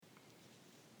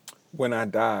When I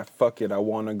die, fuck it, I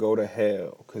wanna go to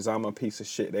hell. Cause I'm a piece of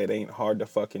shit that ain't hard to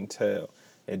fucking tell.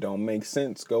 It don't make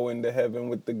sense going to heaven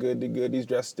with the goodies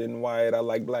dressed in white. I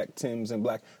like black Timbs and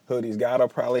black hoodies. God'll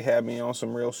probably have me on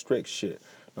some real strict shit.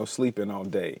 No sleeping all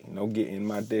day, no getting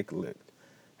my dick licked.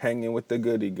 Hanging with the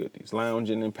goodies,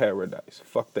 lounging in paradise.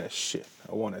 Fuck that shit.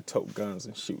 I wanna tote guns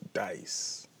and shoot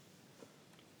dice.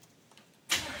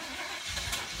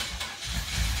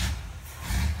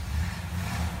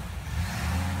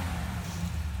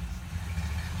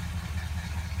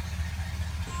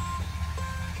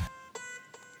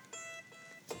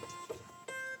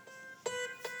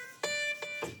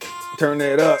 Turn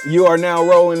that up. You are now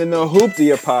rolling in the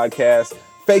Hooptia podcast,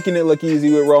 faking it look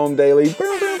easy with Rome Dailey.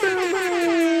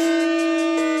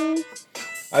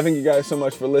 I thank you guys so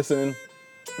much for listening.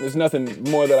 There's nothing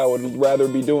more that I would rather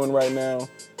be doing right now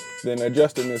than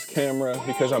adjusting this camera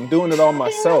because I'm doing it all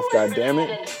myself,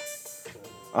 goddammit.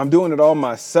 I'm doing it all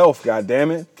myself,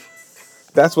 goddammit.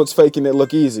 That's what's faking it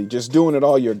look easy. Just doing it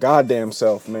all your goddamn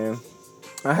self, man.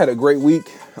 I had a great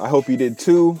week. I hope you did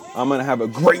too. I'm going to have a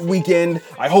great weekend.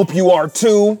 I hope you are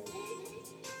too.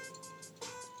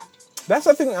 That's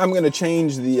I think I'm going to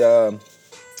change the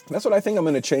that's what I think I'm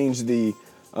going to change the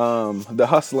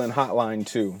hustling hotline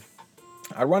to.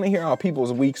 I want to hear how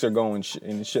people's weeks are going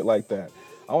and shit like that.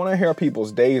 I want to hear how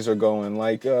people's days are going.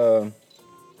 Like I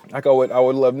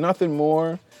would love nothing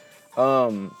more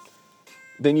than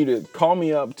you to call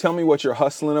me up, tell me what you're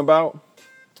hustling about.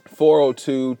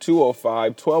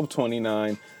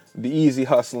 402-205-1229, the Easy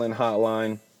Hustling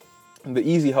Hotline, the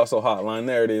Easy Hustle Hotline,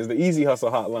 there it is, the Easy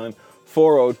Hustle Hotline,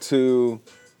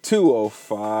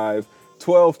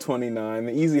 402-205-1229,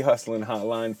 the Easy Hustling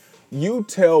Hotline. You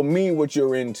tell me what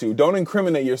you're into. Don't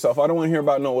incriminate yourself. I don't want to hear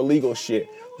about no illegal shit,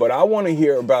 but I want to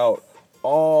hear about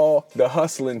all the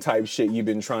hustling type shit you've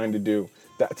been trying to do.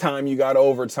 That time you got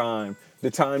overtime,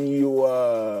 the time you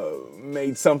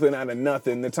made something out of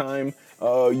nothing, the time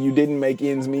you didn't make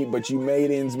ends meet, but you made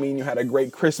ends meet and you had a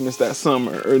great Christmas that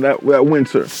summer or that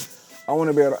winter. I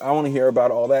want to hear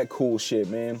about all that cool shit,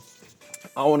 man.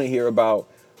 I want to hear about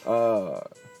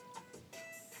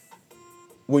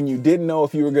when you didn't know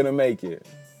if you were going to make it.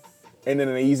 And then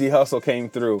an easy hustle came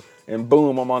through and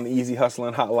boom, I'm on the Easy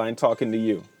Hustling Hotline talking to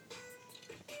you.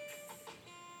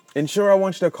 And sure, I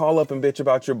want you to call up and bitch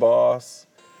about your boss.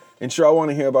 And sure, I want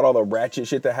to hear about all the ratchet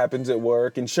shit that happens at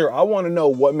work. And sure, I want to know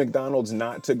what McDonald's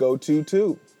not to go to,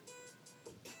 too.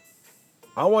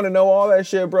 I want to know all that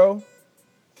shit, bro.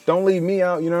 Don't leave me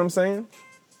out, you know what I'm saying?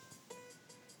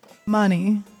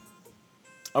 Money.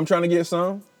 I'm trying to get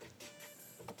some.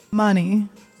 Money.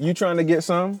 You trying to get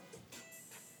some?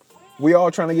 We all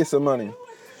trying to get some money.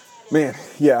 Man,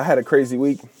 yeah, I had a crazy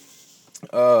week.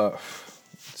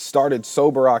 Started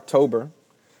sober October.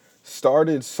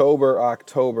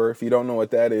 If you don't know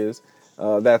what that is,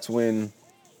 that's when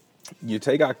you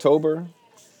take October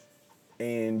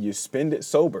and you spend it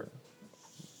sober.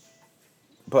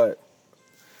 But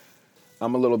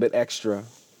I'm a little bit extra,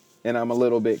 and I'm a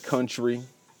little bit country,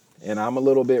 and I'm a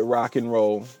little bit rock and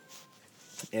roll,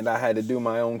 and I had to do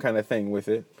my own kind of thing with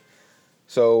it.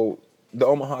 So the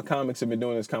Omaha Comics have been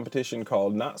doing this competition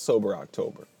called Not Sober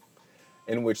October,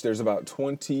 in which there's about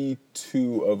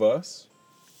 22 of us.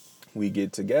 We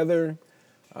get together,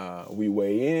 we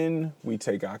weigh in, we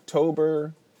take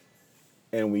October,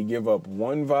 and we give up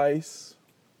one vice,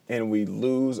 and we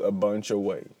lose a bunch of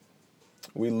weight.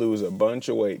 We lose a bunch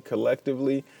of weight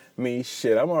collectively. Me,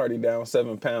 shit, I'm already down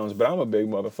 7 pounds, but I'm a big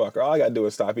motherfucker. All I gotta do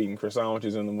is stop eating croissant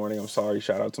sandwiches in the morning. I'm sorry,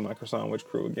 shout out to my croissant sandwich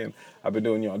crew again. I've been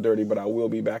doing y'all dirty, but I will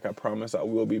be back. I promise I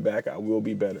will be back. I will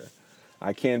be better.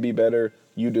 I can be better.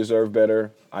 You deserve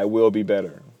better. I will be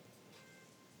better.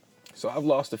 So I've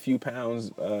lost a few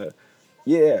pounds.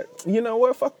 Yeah, you know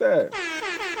what? Fuck that.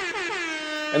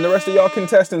 And the rest of y'all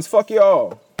contestants, fuck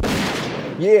y'all.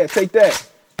 Yeah, take that.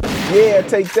 Yeah,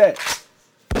 take that.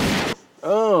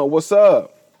 What's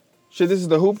up? Shit, this is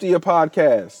the Hooptia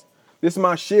podcast. This is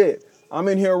my shit. I'm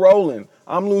in here rolling.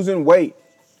 I'm losing weight.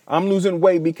 I'm losing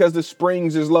weight because the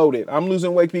springs is loaded. I'm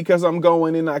losing weight because I'm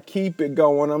going and I keep it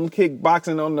going. I'm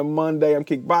kickboxing on the Monday. I'm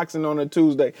kickboxing on a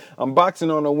Tuesday. I'm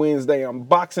boxing on a Wednesday. I'm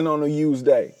boxing on a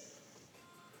Tuesday.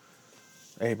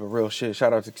 Hey, but real shit,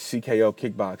 shout out to CKO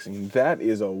Kickboxing. That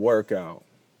is a workout.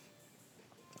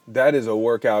 That is a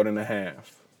workout and a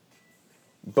half.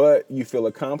 But you feel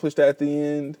accomplished at the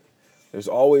end. There's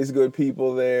always good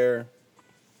people there.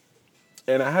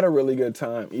 And I had a really good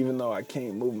time, even though I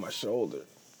can't move my shoulder.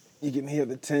 You can hear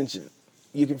the tension.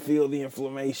 You can feel the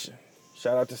inflammation.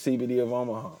 Shout out to CBD of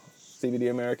Omaha. CBD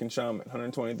American Shaman,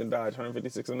 120th and Dodge,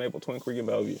 156th and Maple, Twin Creek and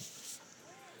Bellevue.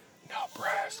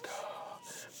 Nebraska.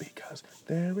 Because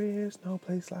There is no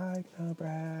place like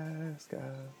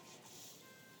Nebraska.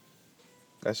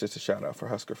 That's just a shout out for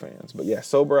Husker fans. But yeah,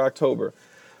 Sober October.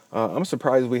 I'm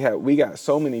surprised we got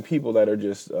so many people that are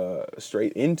just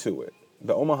straight into it.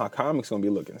 The Omaha Comics gonna be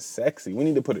looking sexy. We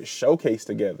need to put a showcase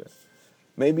together.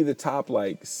 Maybe the top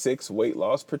like 6 weight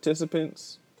loss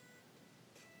participants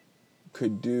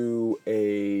could do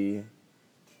a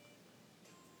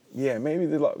maybe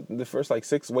the first like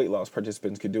 6 weight loss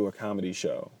participants could do a comedy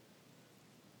show.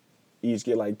 Each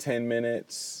get like 10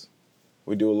 minutes.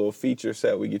 We do a little feature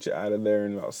set. We get you out of there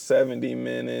in about 70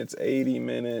 minutes, 80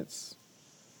 minutes.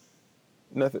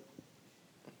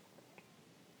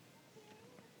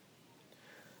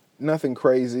 Nothing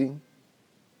crazy.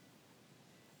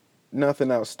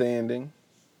 Nothing outstanding.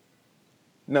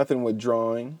 Nothing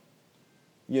withdrawing.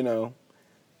 You know,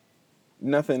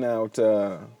 nothing that's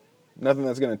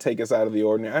going to take us out of the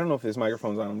ordinary. I don't know if this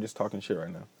microphone's on. I'm just talking shit right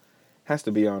now. Has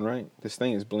to be on, right? This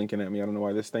thing is blinking at me. I don't know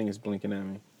why this thing is blinking at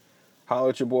me. Holler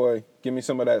at your boy. Give me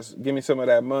some of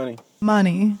that money.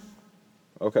 Money.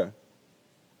 Okay.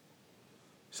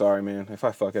 Sorry, man. If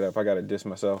I fuck it up, I got to diss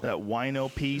myself. That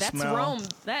wino pea That's smell. Rome.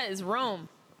 That is Rome.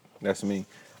 That's me.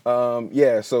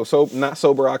 So not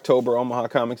Sober October, Omaha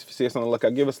Comics. If you see us on the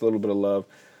lookout, give us a little bit of love.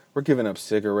 We're giving up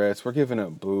cigarettes. We're giving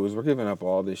up booze. We're giving up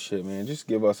all this shit, man. Just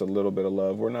give us a little bit of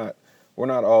love. We're not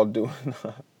all doing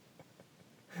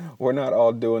we're not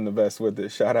all doing the best with it.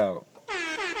 Shout out.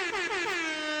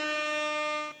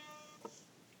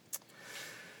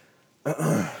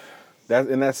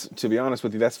 That's to be honest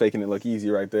with you, that's faking it look easy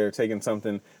right there. Taking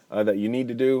something that you need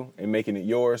to do and making it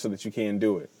yours so that you can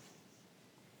do it.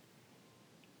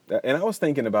 And I was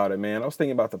thinking about it, man. I was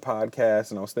thinking about the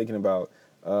podcast, and I was thinking about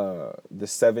the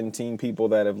 17 people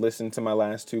that have listened to my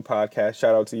last 2 podcasts.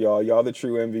 Shout out to y'all. Y'all the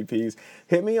true MVPs.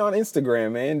 Hit me on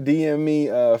Instagram, man. DM me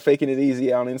Faking It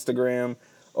Easy on Instagram.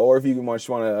 Or if you just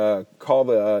want to call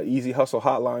the Easy Hustle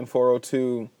Hotline,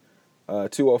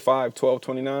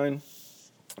 402-205-1229.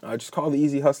 Just call the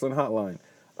Easy Hustling Hotline.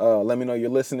 Let me know you're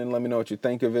listening. Let me know what you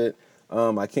think of it.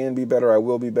 I can be better. I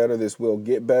will be better. This will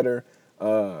get better.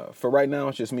 For right now,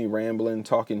 it's just me rambling,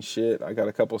 talking shit. I got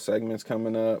a couple segments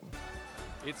coming up.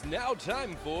 It's now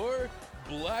time for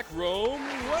Black Rome,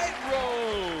 White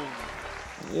Rome.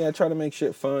 Yeah, I try to make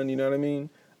shit fun, you know what I mean?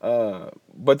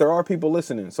 But there are people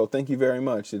listening, so thank you very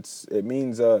much. It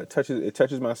means it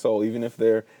touches my soul, even if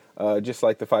they're just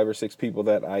like the 5 or 6 people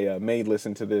that I made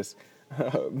listen to this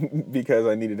because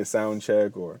I needed a sound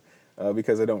check or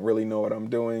because I don't really know what I'm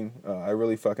doing. I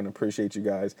really fucking appreciate you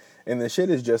guys. And the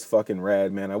shit is just fucking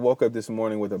rad, man. I woke up this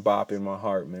morning with a bop in my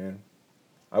heart, man.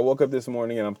 I woke up this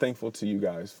morning and I'm thankful to you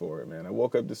guys for it, man. I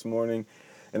woke up this morning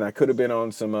and I could have been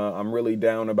on some, I'm really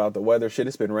down about the weather. Shit,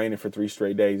 it's been raining for 3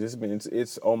 straight days.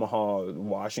 It's Omaha,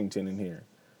 Washington in here.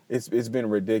 It's been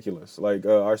ridiculous. Like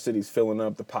our city's filling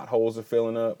up. The potholes are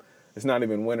filling up. It's not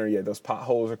even winter yet. Those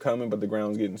potholes are coming, but the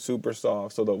ground's getting super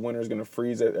soft. So the winter's going to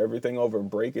freeze everything over and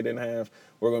break it in half.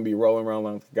 We're going to be rolling around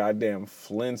like goddamn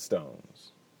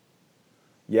Flintstones.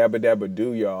 Yabba dabba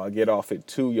do, y'all. Get off at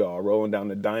 2, y'all. Rolling down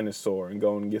the dinosaur and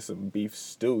going and get some beef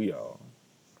stew, y'all.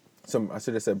 I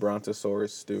should have said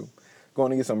brontosaurus stew. Going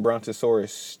to get some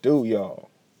brontosaurus stew, y'all.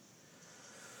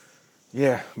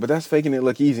 Yeah, but that's faking it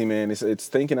look easy, man. It's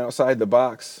thinking outside the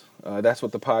box. That's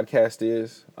what the podcast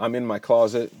is. I'm in my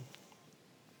closet.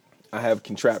 I have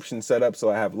contraptions set up, so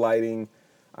I have lighting.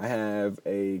 I have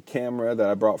a camera that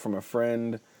I brought from a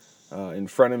friend. In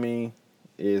front of me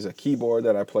is a keyboard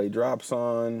that I play drops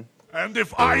on. And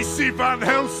if I see Van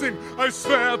Helsing, I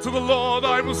swear to the Lord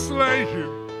I will slay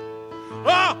him.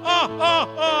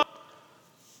 I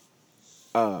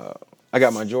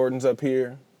got my Jordans up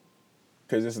here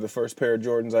because this is the first pair of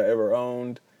Jordans I ever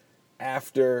owned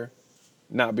after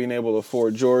not being able to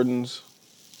afford Jordans.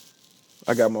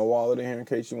 I got my wallet in here in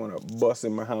case you want to bust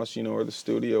in my house. You know where the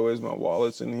studio is. My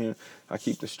wallet's in here. I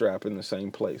keep the strap in the same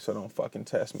place so don't fucking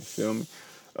test me. Feel me?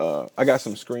 I got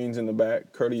some screens in the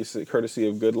back, courtesy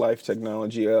of Good Life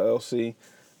Technology LLC.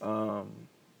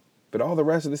 But all the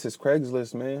rest of this is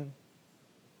Craigslist, man.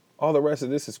 All the rest of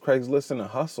this is Craigslist and a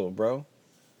hustle, bro.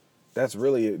 That's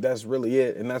really it.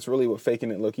 And that's really what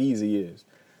faking it look easy is.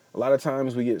 A lot of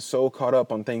times we get so caught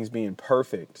up on things being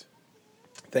perfect,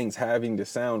 things having to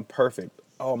sound perfect.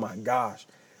 Oh my gosh.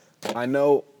 I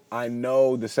know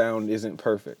the sound isn't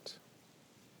perfect.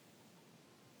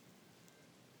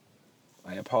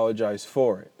 I apologize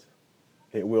for it.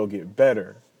 It will get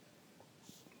better.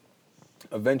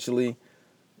 Eventually,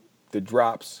 the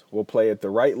drops will play at the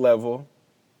right level.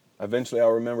 Eventually, I'll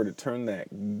remember to turn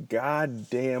that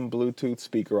goddamn Bluetooth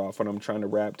speaker off when I'm trying to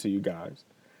rap to you guys.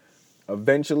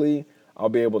 Eventually, I'll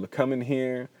be able to come in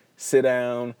here, sit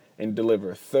down, and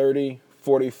deliver 30,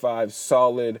 45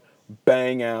 solid,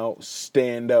 bang out,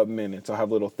 stand up minutes. I'll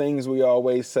have little things we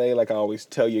always say. Like I always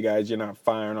tell you guys, you're not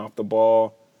firing off the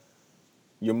ball.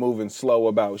 You're moving slow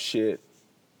about shit.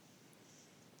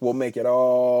 We'll make it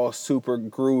all super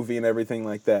groovy and everything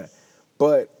like that.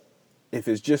 But if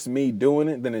it's just me doing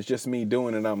it, then it's just me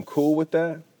doing it. I'm cool with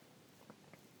that.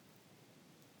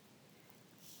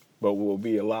 But what will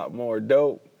be a lot more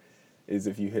dope is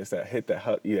if you hit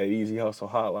that Easy Hustle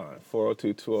Hotline,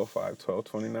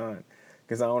 402-205-1229.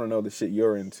 Because I want to know the shit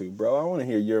you're into, bro. I want to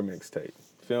hear your mixtape.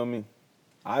 Feel me?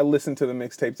 I listen to the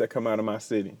mixtapes that come out of my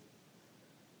city.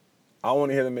 I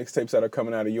want to hear the mixtapes that are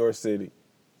coming out of your city.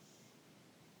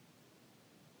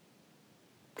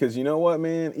 Because you know what,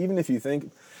 man? Even if you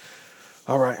think,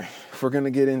 all right, if we're going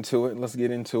to get into it, let's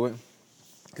get into it.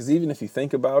 Because even if you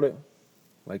think about it,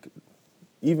 like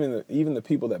even the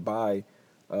people that buy,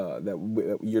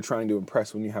 that you're trying to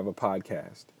impress when you have a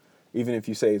podcast, even if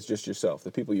you say it's just yourself, the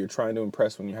people you're trying to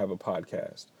impress when you have a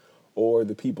podcast, or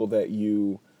the people that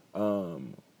you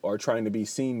are trying to be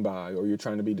seen by or you're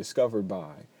trying to be discovered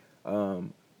by,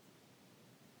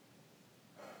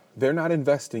 they're not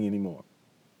investing anymore.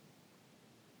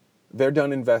 They're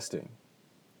done investing.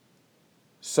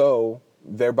 So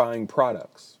they're buying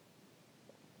products.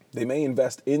 They may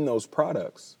invest in those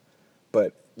products,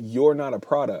 but you're not a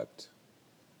product.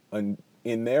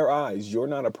 In their eyes, you're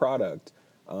not a product.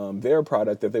 They're a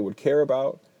product that they would care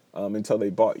about until they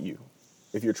bought you,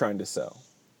 if you're trying to sell.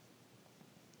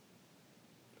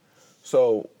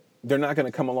 So they're not going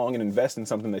to come along and invest in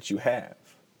something that you have.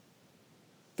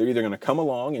 They're either going to come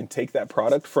along and take that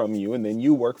product from you and then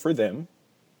you work for them.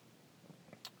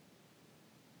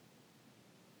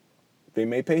 They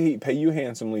may pay you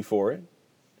handsomely for it,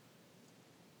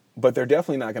 but they're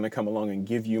definitely not going to come along and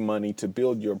give you money to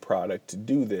build your product, to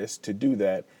do this, to do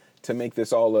that, to make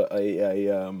this all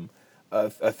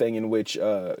a thing in which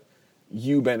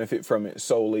you benefit from it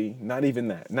solely. Not even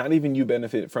that. Not even you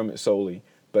benefit from it solely,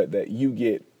 but that you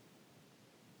get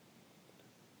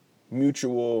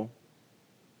mutual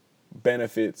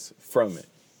benefits from it.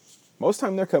 Most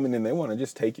time they're coming in, they want to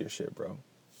just take your shit, bro.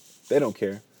 They don't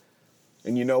care.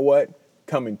 And you know what?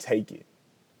 Come and take it.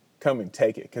 Come and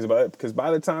take it. Because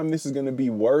by the time this is going to be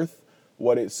worth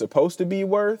what it's supposed to be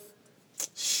worth,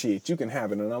 shit, you can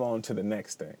have it and I'm on to the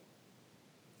next thing.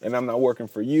 And I'm not working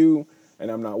for you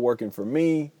and I'm not working for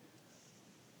me.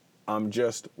 I'm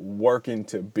just working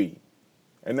to be.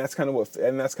 And that's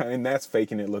that's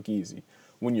faking it look easy.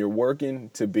 When you're working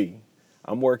to be.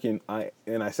 I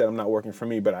said I'm not working for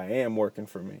me, but I am working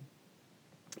for me.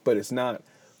 But it's not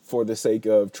for the sake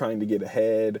of trying to get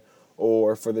ahead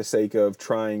or for the sake of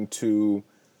trying to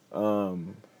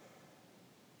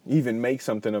even make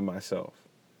something of myself.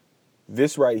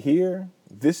 This right here,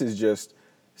 this is just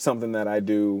something that I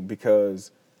do because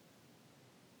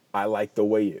I like the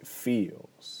way it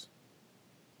feels.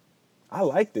 I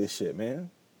like this shit, man.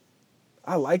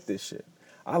 I like this shit.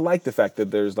 I like the fact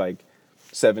that there's like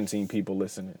 17 people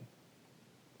listening.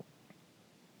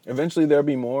 Eventually there'll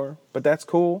be more, but that's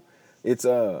cool.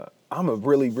 I'm a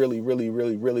really, really, really,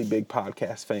 really, really big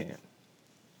podcast fan.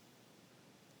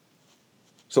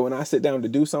 So when I sit down to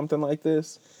do something like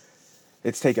this,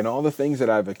 it's taken all the things that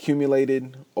I've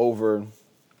accumulated over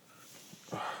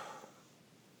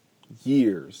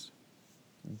years,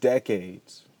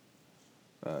 decades,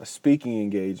 speaking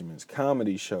engagements,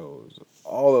 comedy shows,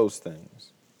 all those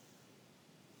things.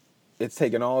 It's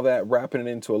taken all that, wrapping it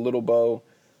into a little bow,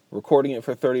 recording it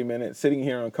for 30 minutes, sitting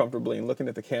here uncomfortably and looking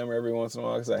at the camera every once in a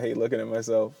while because I hate looking at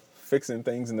myself, fixing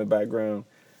things in the background.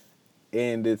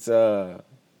 And it's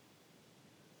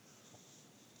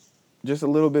just a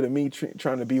little bit of me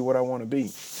trying to be what I want to be.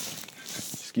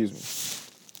 Excuse me.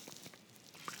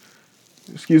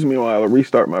 Excuse me while I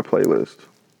restart my playlist.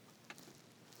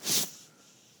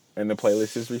 And the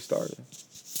playlist is restarted.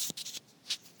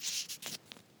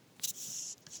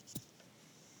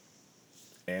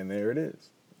 And there it is.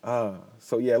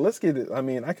 So yeah, let's get it. I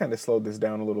mean, I kind of slowed this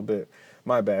down a little bit.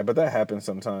 My bad, but that happens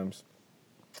sometimes.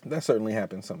 That certainly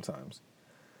happens sometimes.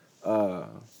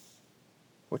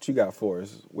 What you got for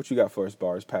us? What you got for us,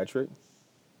 Bars Patrick?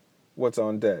 What's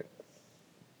on deck?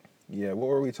 Yeah, what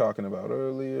were we talking about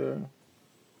earlier?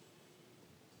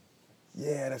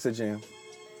 Yeah, that's a jam.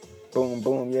 Boom,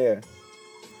 boom, yeah.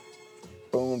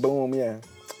 Boom, boom, yeah.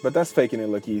 But that's faking it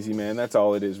look easy, man. That's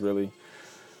all it is, really.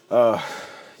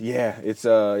 Yeah, it's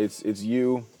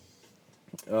you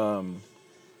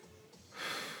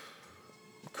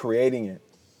creating it.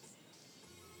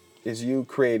 It's you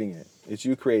creating it. It's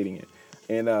you creating it.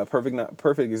 And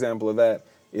perfect example of that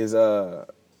is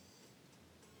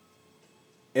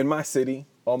in my city,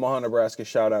 Omaha, Nebraska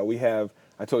shout out. We have,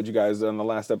 I told you guys on the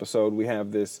last episode, we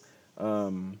have this,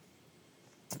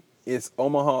 it's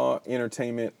Omaha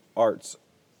Entertainment Arts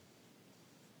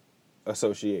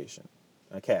Association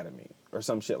Academy or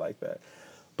some shit like that.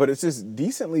 But it's this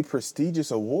decently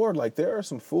prestigious award. Like, there are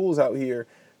some fools out here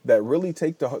that really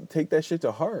take that shit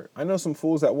to heart. I know some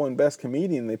fools that won Best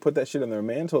Comedian. They put that shit on their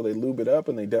mantle, they lube it up,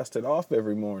 and they dust it off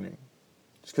every morning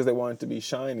just because they want it to be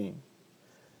shiny.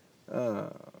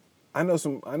 I know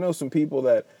some people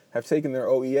that have taken their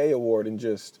OEA award and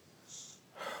just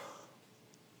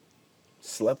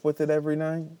slept with it every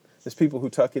night. There's people who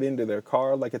tuck it into their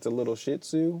car like it's a little Shih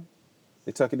Tzu.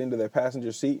 They tuck it into their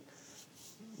passenger seat,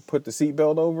 put the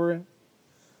seatbelt over it.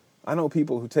 I know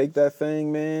people who take that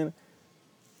thing, man,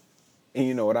 and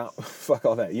you know what fuck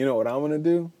all that. You know what I'm gonna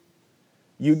do?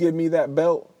 You give me that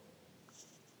belt,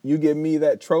 you give me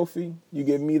that trophy, you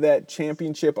give me that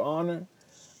championship honor,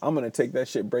 I'm gonna take that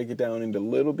shit, break it down into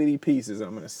little bitty pieces.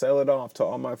 I'm gonna sell it off to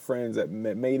all my friends that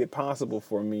made it possible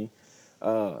for me.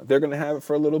 They're gonna have it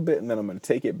for a little bit, and then I'm gonna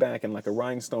take it back, and like a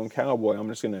rhinestone cowboy, I'm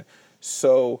just gonna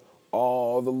sew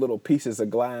all the little pieces of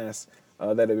glass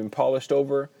that have been polished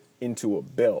over into a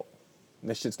belt. And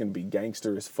this shit's gonna be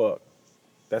gangster as fuck.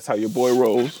 That's how your boy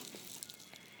rolls.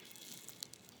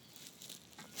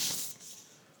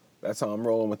 That's how I'm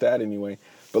rolling with that anyway.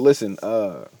 But listen,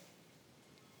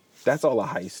 that's all a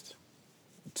heist.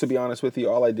 To be honest with you,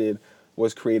 all I did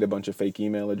was create a bunch of fake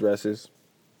email addresses.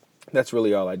 That's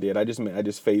really all I did. I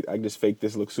just faked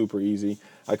this look super easy.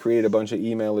 I created a bunch of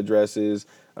email addresses.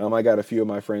 I got a few of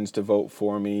my friends to vote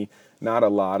for me. Not a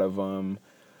lot of them.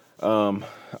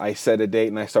 I set a date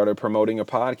and I started promoting a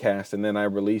podcast, and then I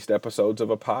released episodes of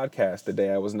a podcast the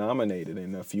day I was nominated,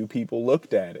 and a few people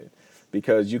looked at it,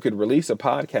 because you could release a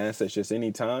podcast that's just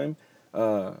any time.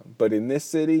 But in this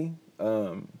city,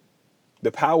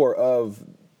 the power of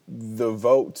the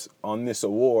vote on this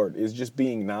award is just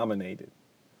being nominated.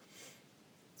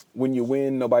 When you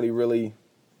win, nobody really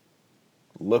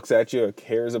looks at you or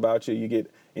cares about you. You get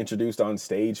introduced on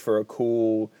stage for a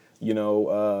cool,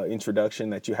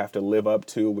 introduction that you have to live up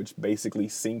to, which basically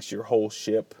sinks your whole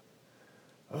ship.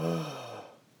 Why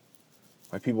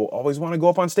people always want to go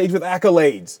up on stage with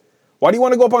accolades. Why do you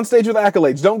want to go up on stage with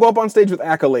accolades? Don't go up on stage with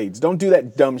accolades. Don't do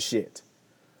that dumb shit.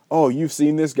 Oh, you've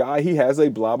seen this guy. He has a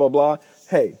blah, blah, blah.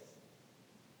 Hey.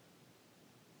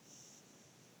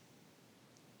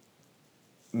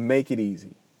 Make it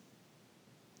easy.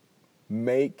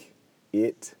 Make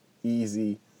it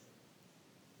easy,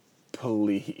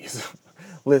 please.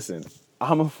 Listen,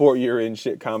 I'm a 4-year-in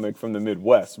shit comic from the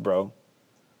Midwest, bro.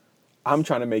 I'm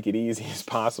trying to make it easy as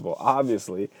possible.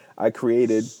 Obviously, I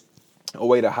created a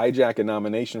way to hijack a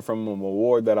nomination from an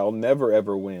award that I'll never,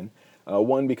 ever win.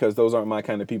 One, because those aren't my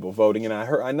kind of people voting, and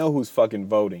I know who's fucking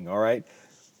voting, all right?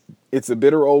 It's the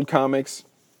bitter old comics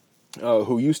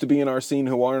who used to be in our scene,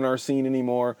 who aren't in our scene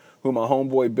anymore, who my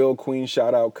homeboy Bill Queen,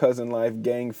 shout out, Cousin Life,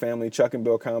 Gang Family, Chuck and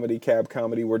Bill Comedy, Cab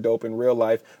Comedy, We're Dope in Real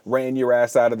Life, ran your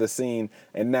ass out of the scene,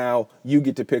 and now you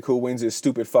get to pick who wins this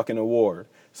stupid fucking award.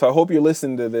 So I hope you're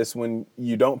listening to this when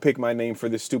you don't pick my name for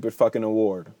this stupid fucking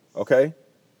award, okay?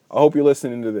 I hope you're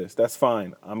listening to this. That's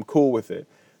fine. I'm cool with it.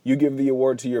 You give the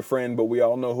award to your friend, but we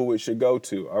all know who it should go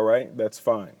to, all right? That's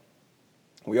fine.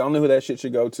 We all know who that shit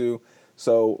should go to.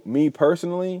 So me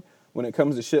personally, when it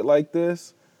comes to shit like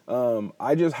this,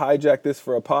 I just hijacked this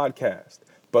for a podcast.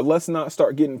 But let's not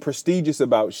start getting prestigious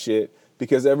about shit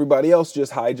because everybody else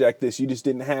just hijacked this. You just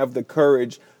didn't have the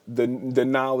courage, the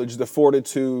knowledge, the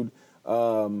fortitude,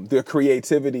 the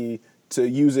creativity to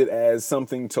use it as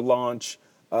something to launch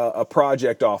a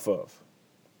project off of.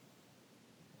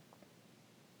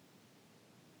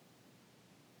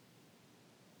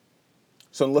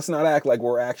 So let's not act like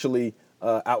we're actually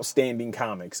outstanding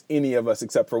comics, any of us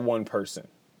except for one person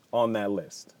on that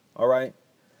list. All right?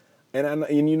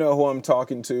 And you know who I'm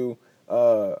talking to.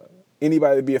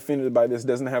 Anybody that be offended by this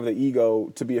doesn't have the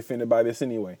ego to be offended by this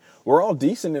anyway. We're all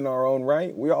decent in our own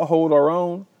right. We all hold our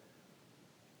own.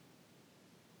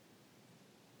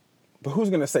 But who's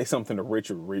going to say something to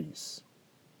Richard Reese?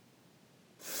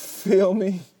 Feel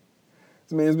me?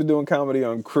 This man's been doing comedy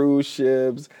on cruise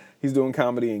ships. He's doing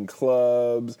comedy in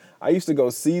clubs. I used to go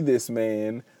see this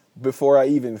man before I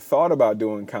even thought about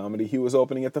doing comedy. He was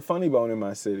opening at the Funny Bone in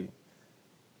my city.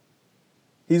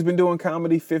 He's been doing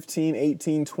comedy 15,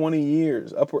 18, 20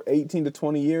 years. Upward 18 to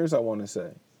 20 years, I want to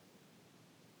say.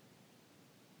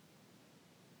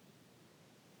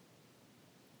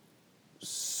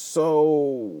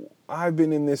 So I've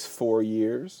been in this 4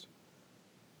 years.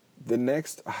 The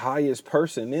next highest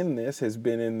person in this has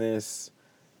been in this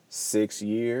 6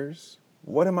 years.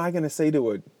 What am I going to say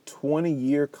to a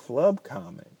 20-year club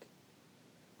comic?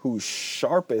 who's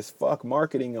sharp as fuck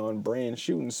marketing on brand,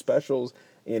 shooting specials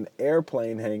in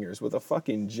airplane hangars with a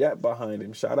fucking jet behind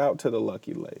him. Shout out to the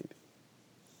lucky lady.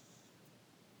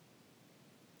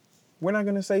 We're not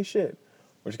going to say shit.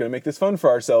 We're just going to make this fun for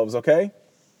ourselves, okay?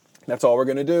 That's all we're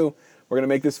going to do. We're going to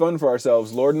make this fun for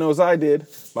ourselves. Lord knows I did.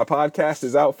 My podcast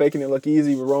is out, Faking It Look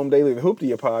Easy with Rome Dailey, the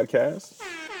Hooptia podcast.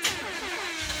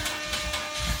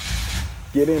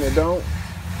 Get in or don't.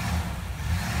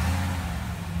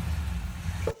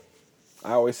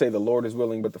 I always say the Lord is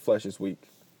willing, but the flesh is weak.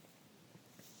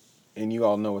 And you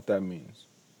all know what that means.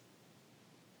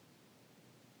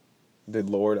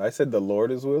 I said the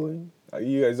Lord is willing?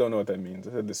 You guys don't know what that means.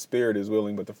 I said the spirit is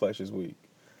willing, but the flesh is weak.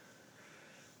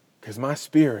 Because my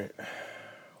spirit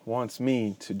wants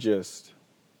me to just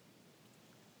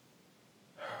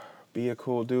be a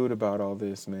cool dude about all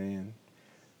this, man.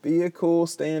 Be a cool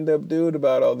stand-up dude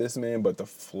about all this, man. But the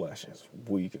flesh is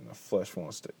weak and the flesh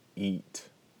wants to eat.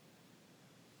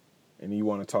 And you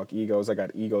want to talk egos? I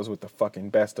got egos with the fucking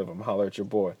best of them. Holler at your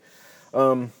boy.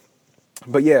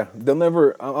 But yeah,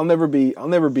 I'll never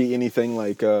be anything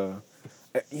like, you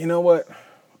know what?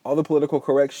 All the political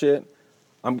correct shit.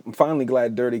 I'm finally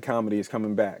glad dirty comedy is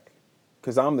coming back.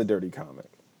 Because I'm the dirty comic.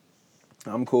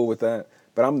 I'm cool with that.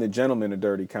 But I'm the gentleman of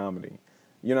dirty comedy.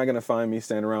 You're not going to find me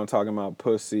standing around talking about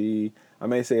pussy. I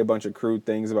may say a bunch of crude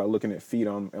things about looking at feet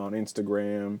on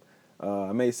Instagram.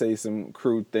 I may say some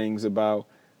crude things about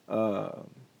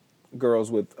girls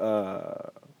with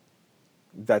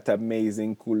that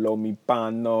amazing culo mi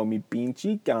pano mi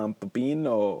pinchi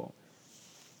campino.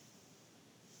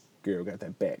 Girl got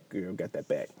that back. Girl got that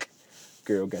back.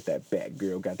 Girl got that back.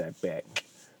 Girl got that back.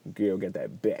 Girl got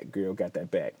that back. Girl got that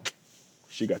back.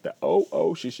 She got the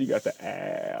oh, she got the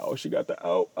ow. She got the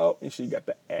oh, and she got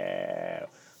the ow.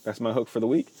 That's my hook for the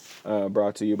week.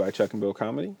 Brought to you by Chuck and Bill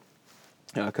Comedy.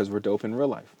 Because we're dope in real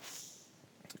life.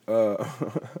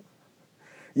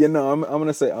 Yeah, no, I'm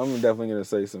definitely gonna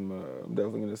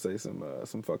say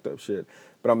some fucked up shit.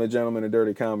 But I'm a gentleman of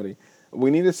dirty comedy.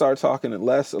 We need to start talking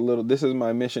less a little. This is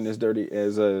my mission as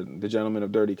the gentleman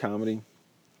of dirty comedy,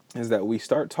 is that we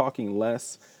start talking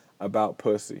less about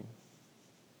pussy.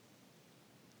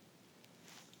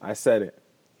 I said it.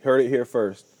 Heard it here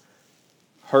first.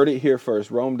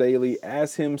 Rome Dailey,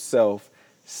 as himself,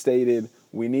 stated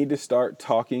we need to start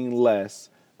talking less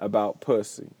about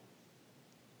pussy.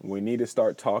 We need to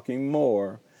start talking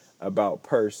more about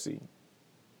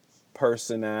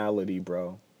personality,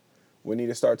 bro. We need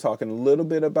to start talking a little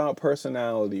bit about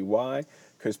personality. Why?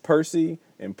 Because Percy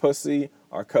and pussy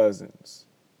are cousins.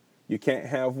 You can't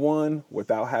have one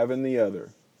without having the other.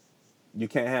 You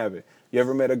can't have it. You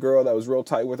ever met a girl that was real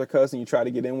tight with her cousin? You tried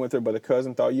to get in with her, but the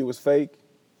cousin thought you was fake?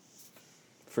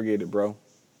 Forget it, bro.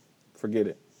 Forget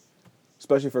it.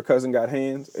 Especially if her cousin got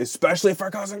hands.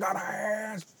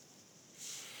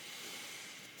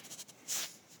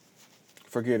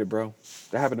 Forget it, bro.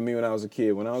 That happened to me when I was a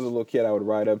kid. When I was a little kid, I would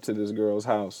ride up to this girl's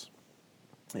house.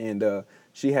 And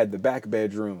she had the back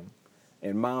bedroom.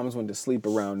 And moms went to sleep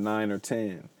around 9 or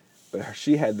 10. But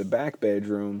she had the back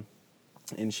bedroom.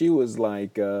 And she was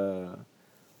like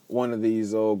one of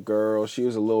these old girls. She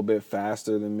was a little bit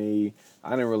faster than me.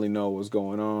 I didn't really know what was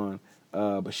going on.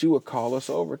 But she would call us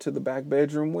over to the back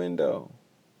bedroom window.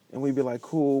 And we'd be like,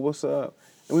 cool, what's up?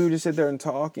 And we would just sit there and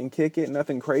talk and kick it.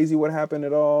 Nothing crazy would happen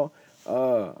at all.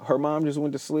 Her mom just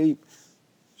went to sleep.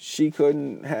 She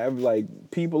couldn't have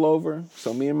like people over.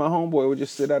 So me and my homeboy would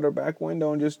just sit at her back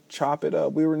window and just chop it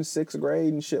up. We were in 6th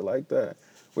grade and shit like that.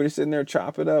 We're just sitting there,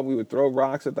 chop it up. We would throw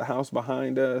rocks at the house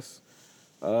behind us.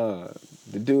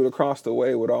 The dude across the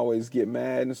way would always get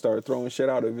mad and start throwing shit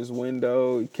out of his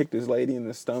window. He kicked his lady in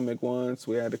the stomach once.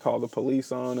 We had to call the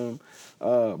police on him.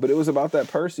 But it was about that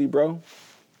Percy, bro.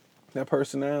 That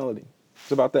personality.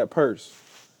 It's about that purse.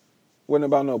 Wasn't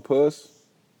about no puss.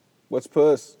 What's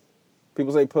puss?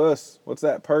 People say puss. What's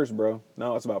that? Purse, bro.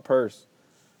 No, it's about purse.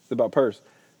 It's about purse.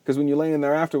 Because when you lay in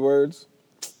there afterwards,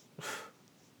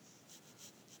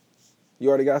 you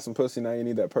already got some pussy. Now you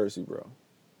need that Percy, bro.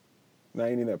 Now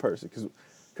you need that Percy.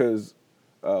 Because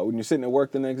when you're sitting at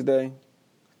work the next day,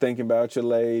 thinking about your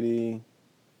lady,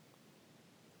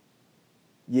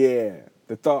 yeah,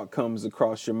 the thought comes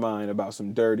across your mind about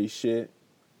some dirty shit.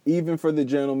 Even for the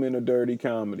gentleman of dirty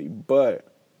comedy. But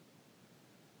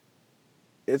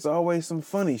it's always some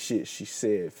funny shit she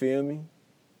said, feel me?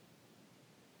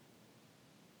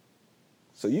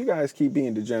 So you guys keep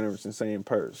being degenerates and saying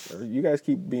purse. Or you guys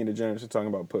keep being degenerates and talking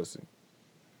about pussy.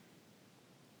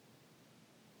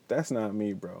 That's not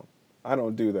me, bro. I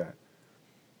don't do that.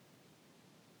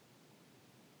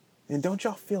 And don't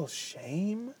y'all feel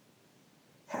shame?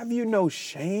 Have you no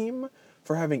shame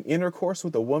for having intercourse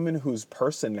with a woman whose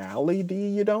personality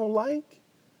you don't like?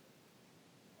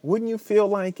 Wouldn't you feel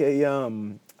like a,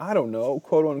 I don't know,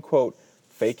 quote unquote,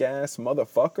 fake ass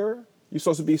motherfucker? You're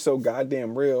supposed to be so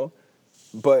goddamn real,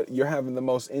 but you're having the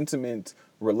most intimate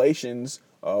relations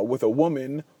with a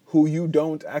woman who you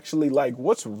don't actually like.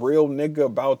 What's real nigga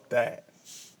about that?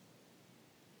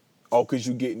 Oh, because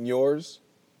you getting yours?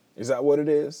 Is that what it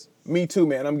is? Me too,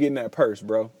 man. I'm getting that purse,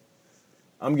 bro.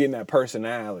 I'm getting that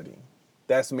personality.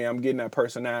 That's me. I'm getting that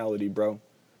personality, bro.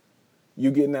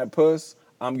 You getting that puss?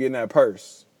 I'm getting that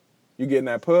purse. You getting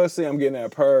that pussy? I'm getting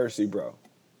that pursy, bro.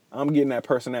 I'm getting that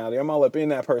personality. I'm all up in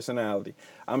that personality.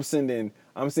 I'm sending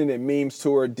memes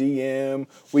to her DM.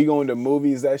 We going to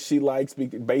movies that she likes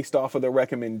based off of the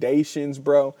recommendations,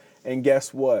 bro. And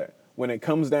guess what? When it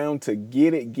comes down to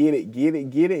get it,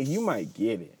 you might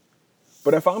get it.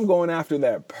 But if I'm going after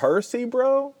that Percy,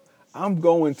 bro, I'm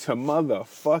going to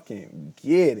motherfucking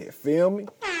get it. Feel me?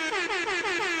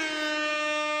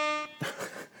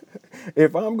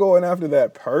 If I'm going after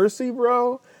that Percy,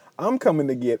 bro, I'm coming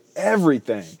to get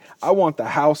everything. I want the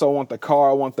house, I want the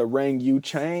car, I want the ring you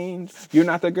change. You're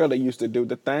not the girl that used to do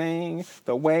the thing.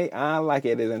 The way I like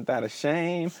it, isn't that a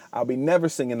shame? I'll be never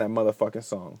singing that motherfucking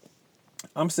song.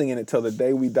 I'm singing it till the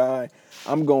day we die.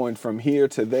 I'm going from here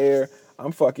to there.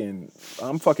 I'm fucking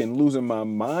losing my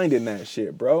mind in that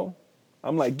shit, bro.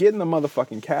 I'm like, get in the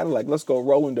motherfucking Cadillac. Let's go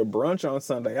rolling to brunch on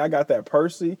Sunday. I got that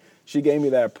Percy. She gave me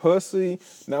that pussy.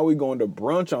 Now we going to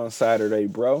brunch on Saturday,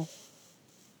 bro.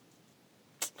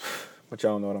 But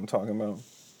y'all know what I'm talking about.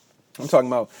 I'm talking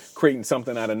about creating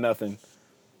something out of nothing.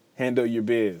 Handle your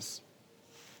biz.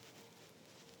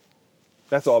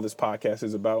 That's all this podcast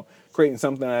is about. Creating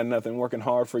something out of nothing, working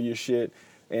hard for your shit.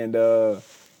 And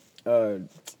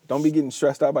don't be getting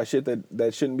stressed out by shit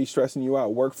that shouldn't be stressing you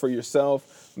out. Work for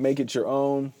yourself. Make it your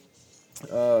own.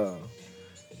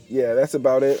 Yeah, that's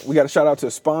about it. We got to shout out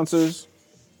to sponsors.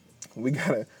 We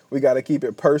gotta keep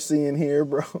it Percy in here,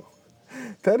 bro.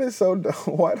 That is so dumb.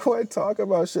 Why do I talk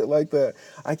about shit like that?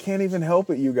 I can't even help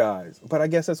it, you guys. But I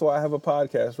guess that's why I have a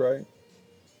podcast, right?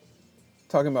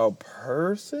 Talking about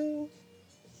Percy?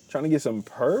 Trying to get some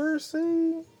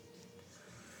Percy?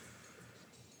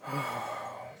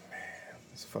 Oh, man.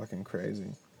 It's fucking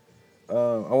crazy. I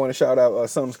want to shout out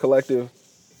Sums Collective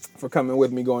for coming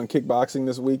with me going kickboxing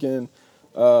this weekend.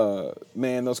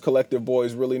 Man, those Collective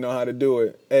boys really know how to do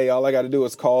it. Hey, all I got to do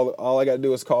is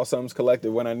call Sums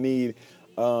Collective when I need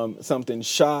something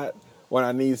shot, when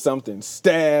I need something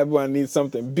stabbed, when I need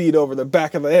something beat over the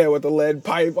back of the head with a lead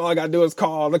pipe. All I got to do is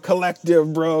call the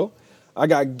Collective, bro. I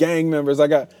got gang members. I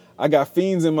got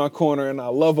fiends in my corner, and I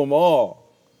love them all.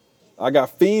 I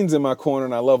got fiends in my corner,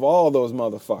 and I love all those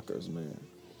motherfuckers, man.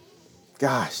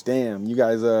 Gosh, damn. You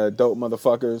guys dope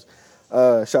motherfuckers.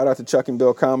 Shout out to Chuck and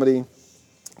Bill Comedy.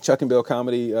 Chuck and Bill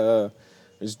Comedy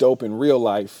is dope in real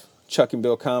life. Chuck and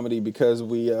Bill Comedy because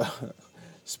we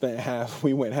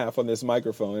went half on this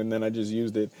microphone, and then I just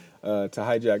used it to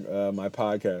hijack my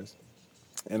podcast.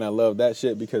 And I love that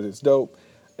shit because it's dope.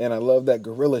 And I love that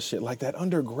guerrilla shit, like that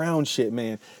underground shit,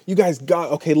 man. You guys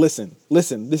okay, listen.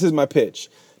 This is my pitch.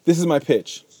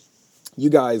 You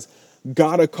guys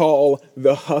gotta call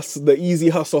the Easy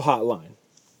Hustle Hotline.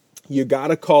 You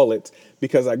gotta call it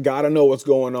because I gotta know what's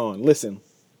going on. Listen,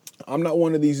 I'm not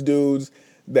one of these dudes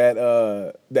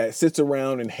that sits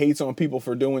around and hates on people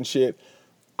for doing shit.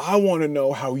 I want to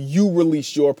know how you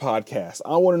release your podcast.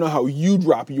 I want to know how you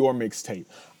drop your mixtape.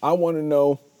 I want to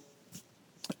know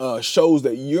shows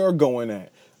that you're going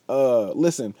at.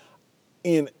 Listen,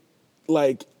 I'm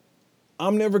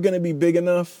never going to be big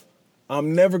enough.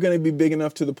 I'm never going to be big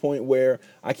enough to the point where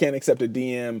I can't accept a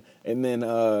DM and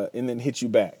then hit you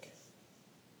back.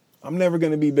 I'm never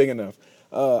going to be big enough.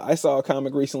 I saw a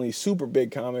comic recently, super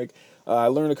big comic. I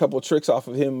learned a couple tricks off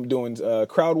of him doing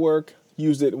crowd work.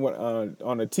 Used it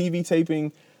on a TV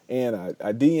taping, and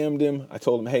I DM'd him. I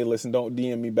told him, hey, listen, don't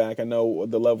DM me back. I know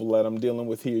the level that I'm dealing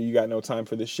with here. You got no time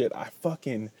for this shit. I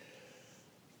fucking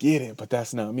get it, but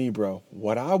that's not me, bro.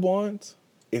 What I want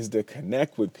is to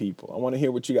connect with people. I want to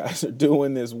hear what you guys are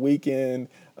doing this weekend.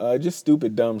 Just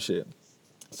stupid, dumb shit.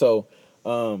 So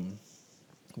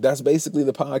that's basically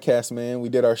the podcast, man. We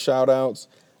did our shout outs.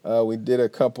 We did a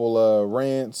couple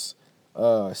rants.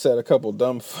 I said a couple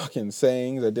dumb fucking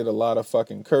sayings. I did a lot of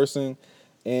fucking cursing.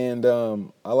 And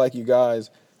I like you guys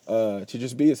to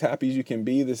just be as happy as you can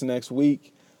be this next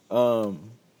week. I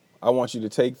want you to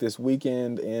take this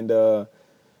weekend and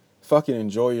fucking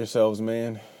enjoy yourselves,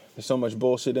 man. There's so much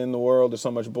bullshit in the world. There's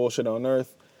so much bullshit on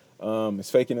earth.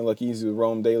 It's Faking It Look Easy with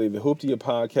Rome Daily, the Hoop to You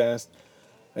podcast.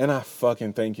 And I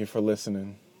fucking thank you for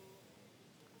listening.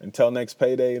 Until next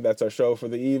payday, that's our show for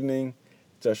the evening.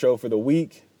 It's our show for the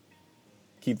week.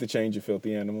 Keep the change, you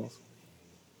filthy animals.